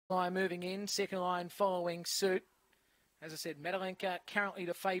line moving in, second line following suit. As I said, Metalenka currently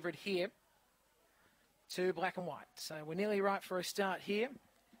the favourite here. 2 black and white. So we're nearly right for a start here.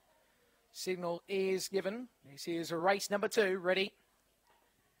 Signal is given. This is race number 2. Ready.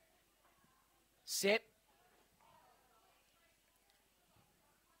 Set.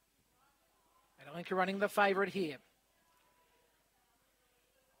 Metalenka running the favourite here.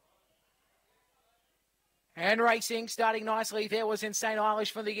 And racing, starting nicely. There was Insane Eilish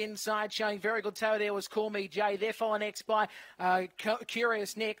from the inside, showing very good toe. There was Call Me Jay. They're followed next by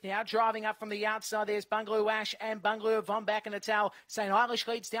Curious Nick. Now driving up from the outside, there's Bungalow Ash and Bungalow Von back in the tail. St. Eilish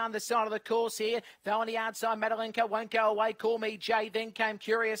leads down the side of the course here. Though on the outside, Metalenka won't go away. Call Me Jay. Then came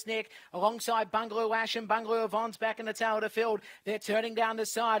Curious Nick alongside Bungalow Ash and Bungalow Von's back in the tail of the field. They're turning down the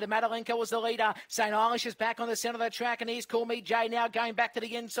side. Metalenka was the leader. St. Eilish is back on the centre of the track, and here's Call Me Jay now going back to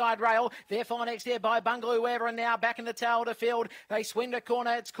the inside rail. They're followed next there by Bungalow Weber, and now back in the tail of the field. They swing the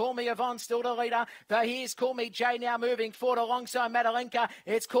corner. It's Call Me Yvonne still the leader. Though here's Call Me Jade now moving forward alongside Metalenka.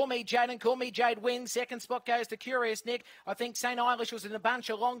 It's Call Me Jade, and Call Me Jade wins. Second spot goes to Curious Nick. I think St. Eilish was in the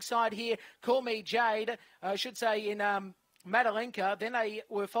bunch alongside here. Call Me Jade, I should say in Metalenka. Then they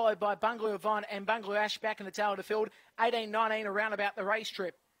were followed by Bungalow Yvonne and Bungalow Ash back in the tail of the field. 18-19 around about the race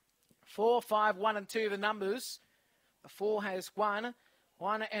trip. 4, 5, 1 and 2 the numbers. The 4 has 1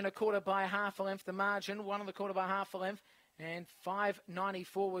 1.25 by half a length the margin, 1 1/4 by half a length, and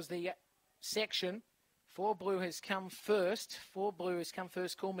 5.94 was the section. 4 Blue has come first. 4 Blue has come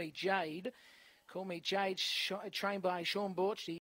first. Call Me Jade. Call Me Jade, trained by Sean Borch.